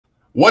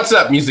What's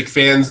up, music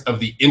fans of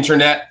the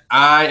internet?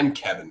 I am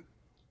Kevin.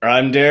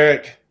 I'm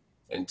Derek.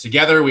 And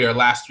together we are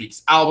last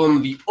week's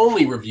album, the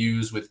only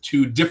reviews with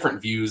two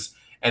different views.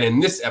 And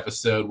in this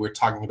episode, we're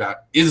talking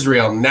about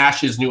Israel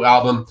Nash's new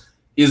album,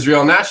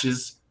 Israel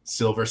Nash's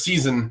Silver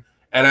Season,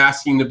 and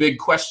asking the big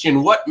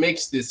question, what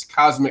makes this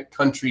cosmic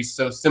country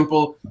so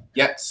simple,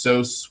 yet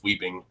so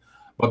sweeping?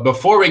 But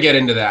before we get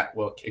into that,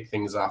 we'll kick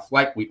things off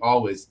like we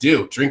always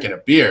do, drinking a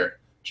beer.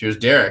 Cheers,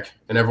 Derek,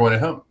 and everyone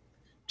at home.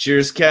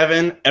 Cheers,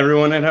 Kevin,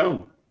 everyone at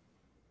home.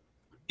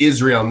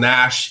 Israel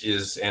Nash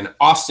is an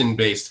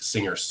Austin-based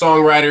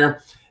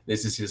singer-songwriter.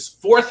 This is his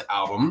fourth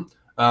album.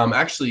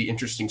 Actually,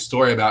 interesting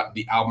story about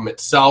the album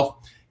itself.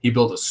 He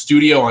built a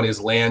studio on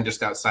his land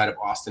just outside of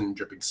Austin in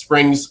Dripping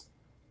Springs.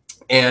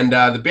 And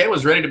the band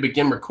was ready to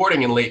begin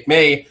recording in late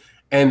May,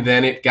 and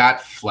then it got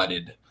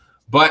flooded.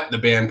 But the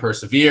band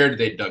persevered.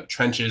 They dug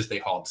trenches, they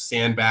hauled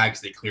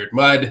sandbags, they cleared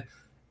mud,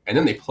 and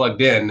then they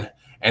plugged in,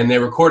 and they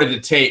recorded a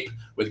tape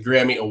with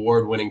Grammy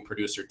award-winning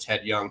producer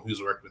Ted Young,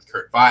 who's worked with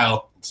Kurt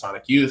Vile and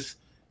Sonic Youth.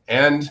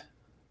 And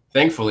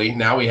thankfully,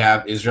 now we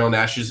have Israel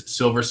Nash's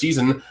Silver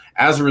Season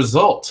as a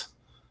result.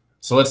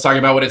 So let's talk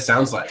about what it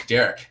sounds like.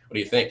 Derek, what do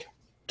you think?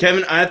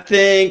 Kevin, I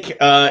think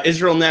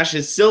Israel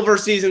Nash's Silver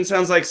Season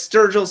sounds like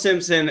Sturgill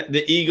Simpson,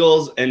 the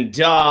Eagles, and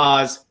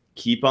Dawes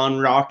keep on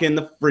rocking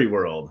the free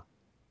world.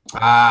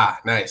 Ah,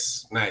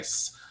 nice,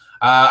 nice.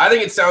 I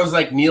think it sounds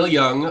like Neil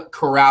Young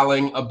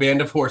corralling a band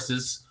of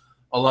horses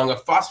along a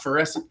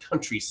phosphorescent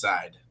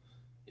countryside.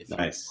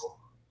 Nice.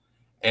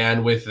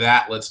 And with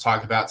that, let's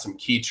talk about some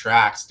key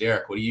tracks.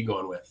 Derek, what are you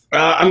going with?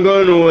 I'm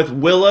going with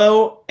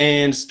Willow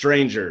and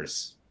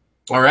Strangers.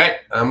 All right,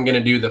 I'm going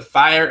to do The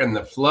Fire and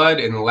the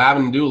Flood and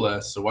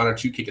Lavendula, so why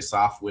don't you kick us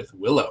off with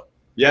Willow?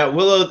 Yeah,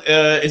 Willow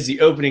is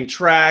the opening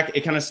track.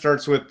 It kind of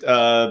starts with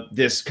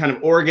this kind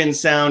of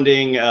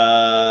organ-sounding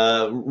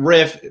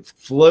riff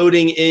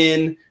floating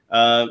in,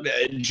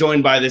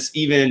 joined by this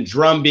even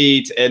drum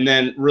beat, and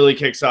then really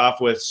kicks off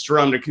with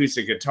strummed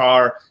acoustic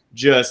guitar,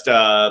 just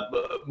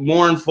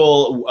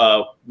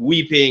mournful,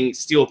 weeping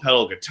steel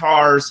pedal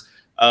guitars.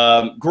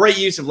 Great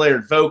use of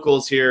layered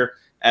vocals here.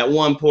 At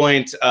one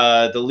point,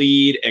 the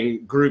lead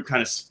and group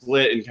kind of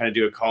split and kind of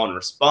do a call and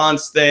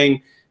response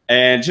thing.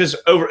 And just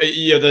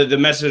the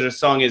message of the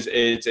song is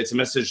it's a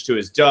message to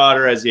his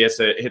daughter as he has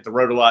to hit the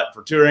road a lot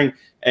for touring.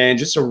 And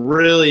just a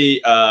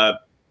really,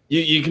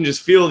 you can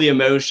just feel the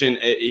emotion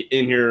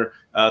in here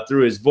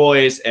through his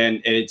voice,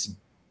 and it's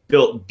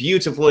built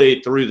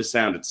beautifully through the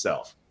sound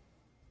itself.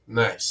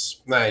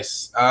 Nice,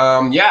 nice.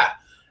 Yeah.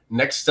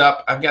 Next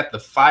up, I've got The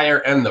Fire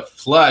and the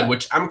Flood,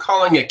 which I'm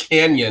calling a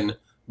canyon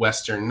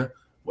western,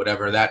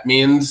 whatever that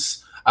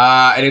means.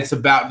 And it's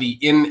about the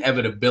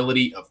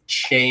inevitability of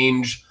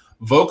change.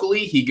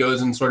 Vocally, he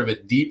goes in sort of a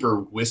deeper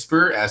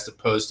whisper as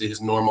opposed to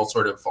his normal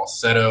sort of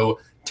falsetto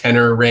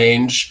tenor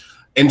range.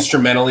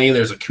 Instrumentally,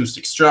 there's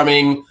acoustic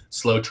strumming,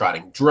 slow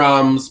trotting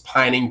drums,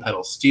 pining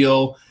pedal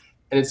steel.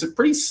 And it's a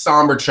pretty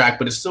somber track,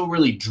 but it's still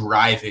really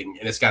driving.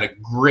 And it's got a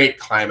great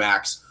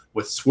climax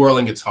with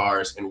swirling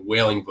guitars and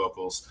wailing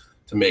vocals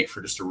to make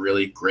for just a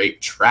really great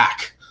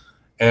track.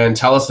 And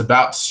tell us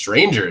about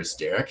Strangers,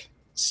 Derek.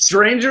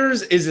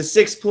 Strangers is a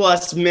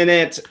 6+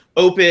 minute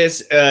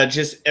opus,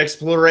 just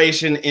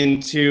exploration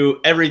into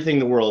everything in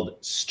the world.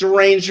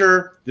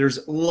 Stranger,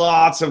 there's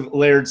lots of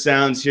layered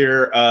sounds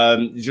here,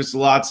 just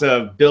lots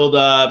of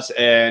build-ups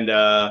and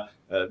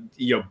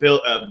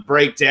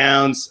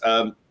breakdowns,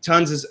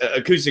 tons of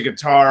acoustic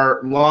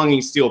guitar,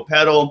 longing steel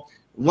pedal,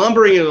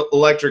 lumbering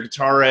electric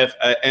guitar riff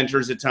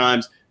enters at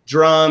times,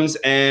 drums,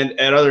 and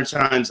at other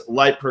times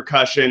light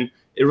percussion.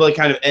 It really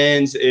kind of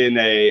ends in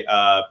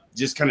a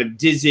just kind of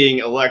dizzying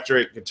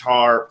electric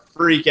guitar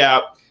freak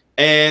out.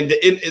 And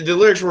the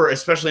lyrics were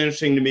especially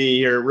interesting to me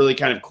here, really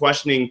kind of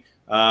questioning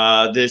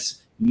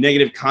this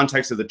negative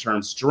context of the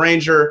term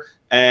stranger,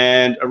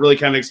 and really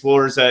kind of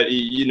explores that,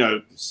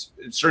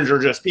 stranger are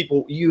just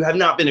people you have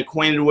not been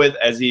acquainted with,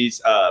 as he's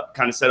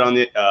kind of said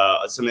on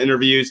some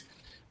interviews.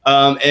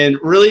 And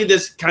really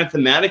this kind of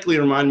thematically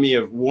reminded me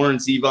of Warren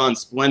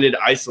Zevon's Splendid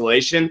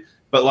Isolation,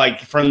 but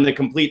like from the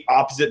complete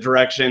opposite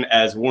direction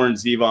as Warren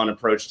Zevon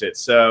approached it.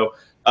 So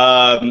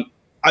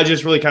I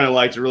just really kind of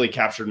liked it, really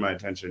captured my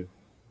attention.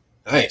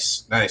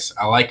 Nice, nice.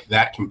 I like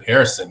that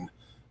comparison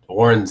to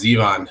Warren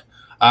Zevon.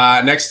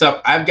 Next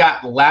up, I've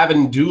got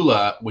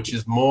Lavendula, which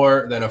is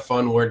more than a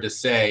fun word to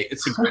say.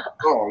 It's a great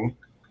song.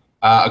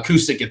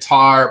 Acoustic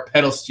guitar,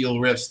 pedal steel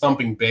riffs,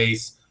 thumping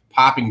bass,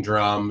 popping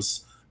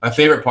drums. My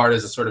favorite part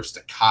is a sort of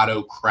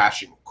staccato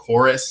crashing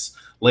chorus.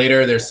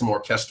 Later, there's some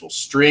orchestral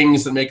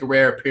strings that make a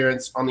rare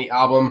appearance on the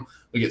album.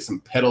 We get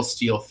some pedal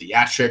steel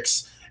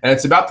theatrics, and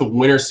it's about the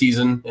winter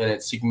season and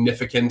its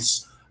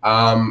significance.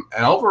 And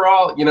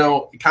overall,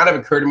 it kind of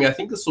occurred to me, I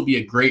think this will be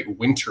a great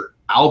winter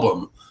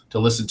album to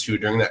listen to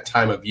during that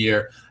time of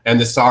year. And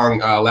the song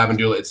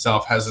Lavendula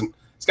itself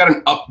it's got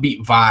an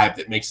upbeat vibe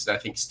that makes it, I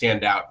think,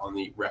 stand out on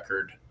the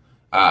record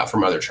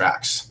from other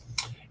tracks.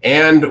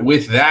 And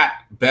with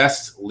that,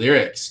 best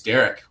lyrics,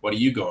 Derek, what are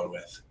you going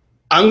with?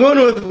 I'm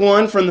going with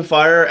One from the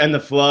Fire and the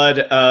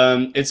Flood.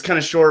 It's kind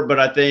of short, but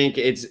I think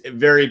it's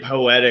very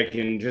poetic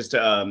and just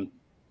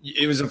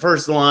it was the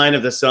first line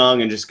of the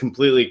song and just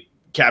completely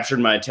captured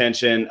my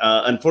attention.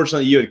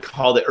 Unfortunately, you had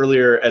called it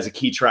earlier as a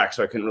key track,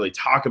 so I couldn't really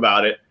talk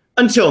about it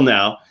until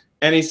now.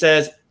 And he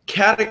says,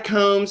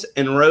 Catacombs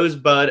and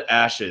rosebud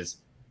ashes,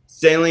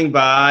 sailing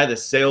by the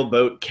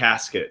sailboat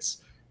caskets.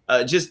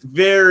 Just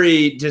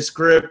very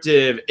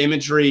descriptive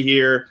imagery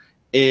here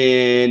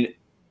in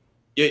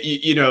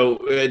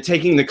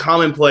taking the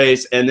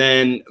commonplace and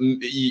then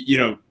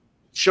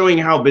showing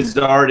how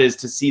bizarre it is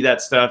to see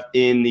that stuff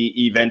in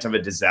the event of a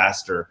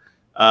disaster.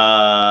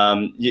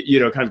 Kind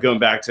of going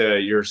back to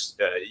your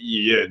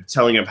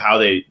telling of how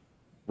they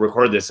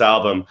record this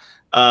album.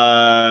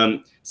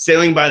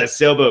 Sailing by the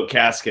sailboat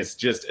caskets,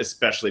 just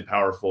especially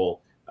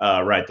powerful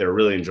right there.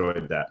 Really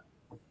enjoyed that.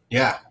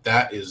 Yeah,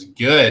 that is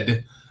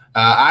good.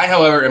 I,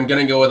 however, am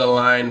going to go with a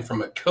line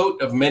from A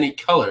Coat of Many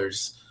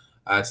Colors.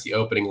 It's the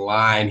opening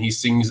line. He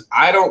sings,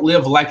 I don't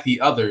live like the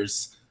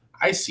others.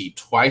 I see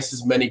twice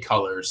as many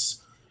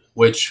colors,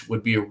 which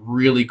would be a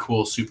really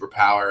cool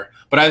superpower.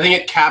 But I think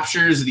it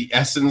captures the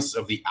essence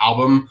of the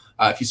album.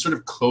 If you sort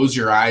of close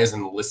your eyes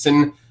and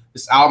listen,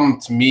 this album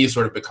to me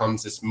sort of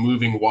becomes this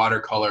moving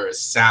watercolor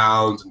as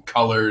sounds and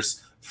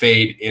colors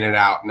fade in and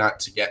out, not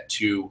to get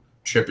too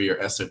trippy or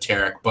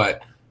esoteric,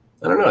 but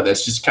I don't know.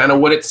 That's just kind of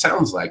what it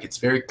sounds like. It's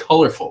very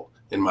colorful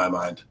in my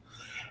mind.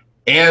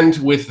 And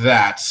with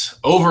that,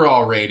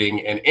 overall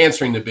rating and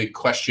answering the big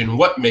question,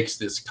 what makes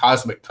this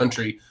cosmic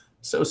country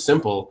so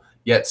simple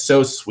yet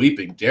so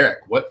sweeping?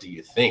 Derek, what do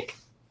you think?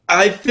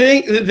 I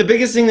think the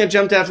biggest thing that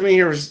jumped out to me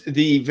here was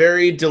the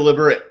very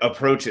deliberate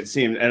approach, it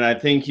seemed. And I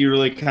think you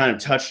really kind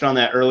of touched on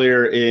that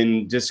earlier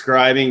in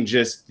describing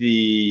just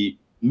the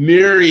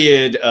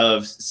myriad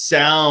of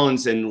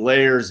sounds and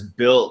layers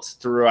built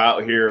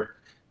throughout here.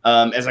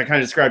 As I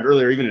kind of described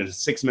earlier, even in a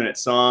 6-minute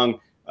song,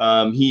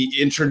 he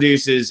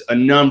introduces a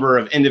number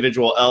of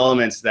individual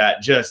elements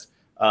that just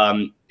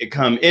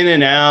come in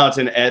and out,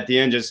 and at the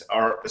end just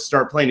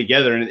start playing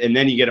together, and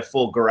then you get a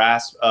full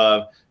grasp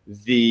of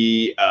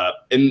the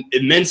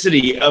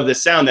immensity of the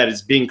sound that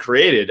is being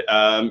created.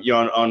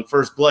 On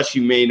first blush,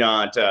 you may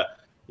not,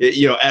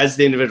 as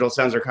the individual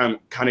sounds are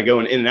kind of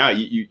going in and out,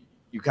 you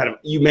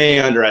may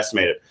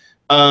underestimate it.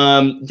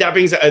 That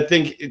being said, I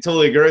think I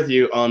totally agree with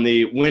you on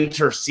the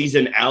winter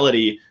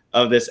seasonality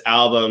of this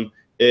album.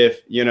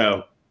 If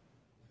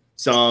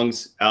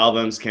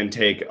albums can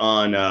take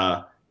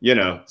on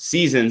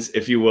seasons,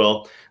 if you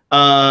will.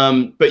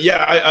 But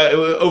yeah, I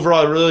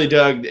overall I really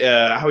dug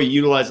how he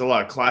utilized a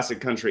lot of classic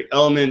country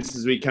elements,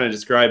 as we kind of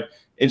described,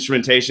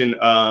 instrumentation,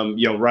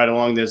 right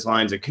along those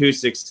lines,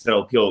 acoustics,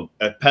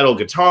 pedal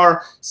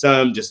guitar,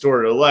 some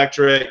distorted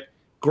electric.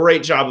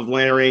 Great job of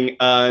layering.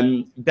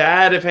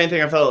 Bad, if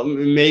anything, I felt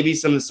maybe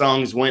some of the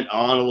songs went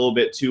on a little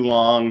bit too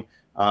long,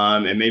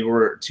 and maybe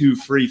were too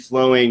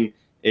free-flowing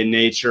in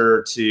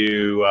nature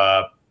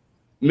to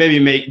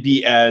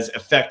be as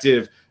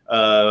effective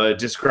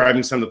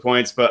describing some of the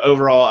points. But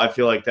overall, I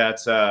feel like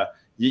that's,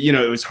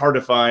 it was hard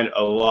to find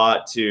a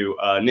lot to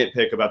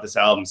nitpick about this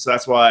album. So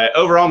that's why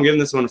overall I'm giving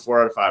this one a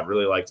 4 out of 5.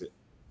 Really liked it.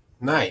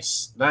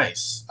 Nice.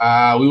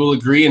 We will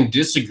agree and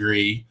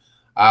disagree.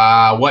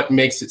 What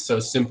makes it so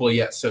simple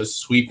yet so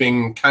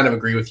sweeping? Kind of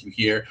agree with you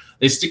here.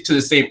 They stick to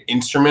the same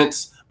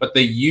instruments, but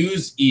they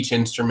use each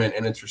instrument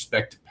and its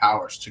respective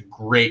powers to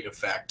great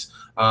effect.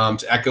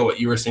 To echo what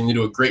you were saying, they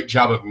do a great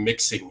job of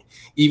mixing.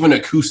 Even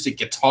acoustic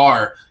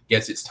guitar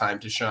gets its time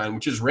to shine,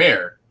 which is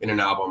rare in an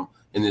album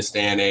in this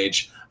day and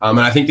age. And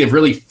I think they've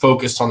really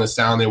focused on the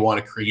sound they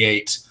want to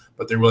create,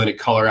 but they're willing to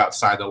color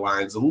outside the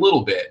lines a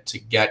little bit to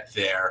get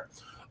there.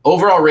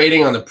 Overall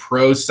rating on the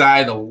pro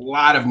side, a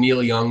lot of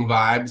Neil Young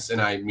vibes,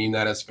 and I mean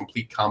that as a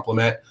complete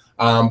compliment.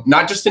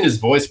 Not just in his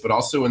voice, but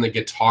also in the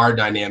guitar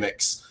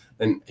dynamics.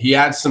 And he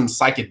adds some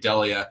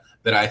psychedelia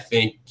that I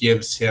think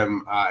gives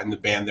him and the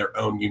band their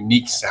own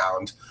unique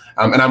sound.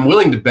 And I'm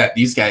willing to bet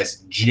these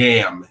guys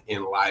jam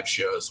in live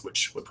shows,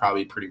 which would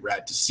probably be pretty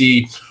rad to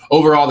see.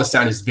 Overall, the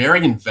sound is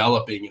very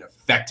enveloping and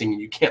affecting,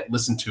 and you can't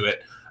listen to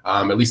it.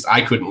 At least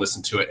I couldn't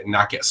listen to it and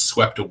not get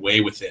swept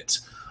away with it.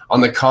 On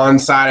the con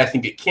side, I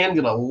think it can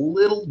get a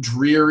little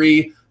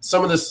dreary.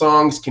 Some of the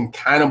songs can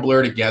kind of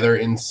blur together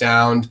in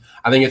sound.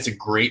 I think it's a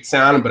great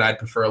sound, but I'd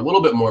prefer a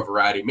little bit more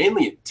variety,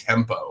 mainly in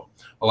tempo.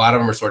 A lot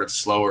of them are sort of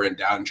slower and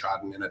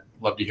downtrodden, and I'd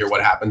love to hear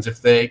what happens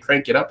if they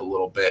crank it up a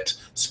little bit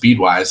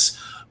speed-wise.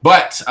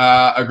 But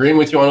agreeing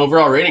with you on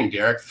overall rating,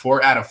 Derek,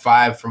 4 out of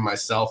 5 from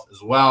myself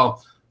as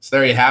well. So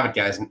there you have it,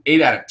 guys, an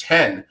 8 out of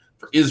 10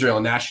 for Israel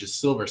Nash's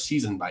Silver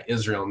Season by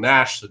Israel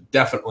Nash. So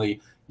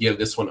definitely give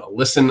this one a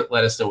listen.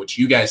 Let us know what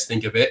you guys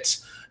think of it.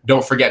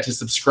 Don't forget to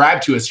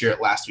subscribe to us here at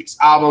Last Week's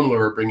Album, where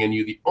we're bringing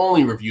you the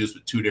only reviews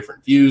with 2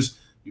 different views.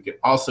 You can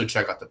also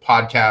check out the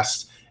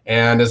podcast.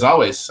 And as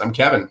always, I'm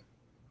Kevin.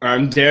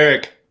 I'm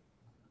Derek.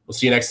 We'll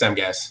see you next time,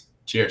 guys.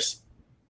 Cheers.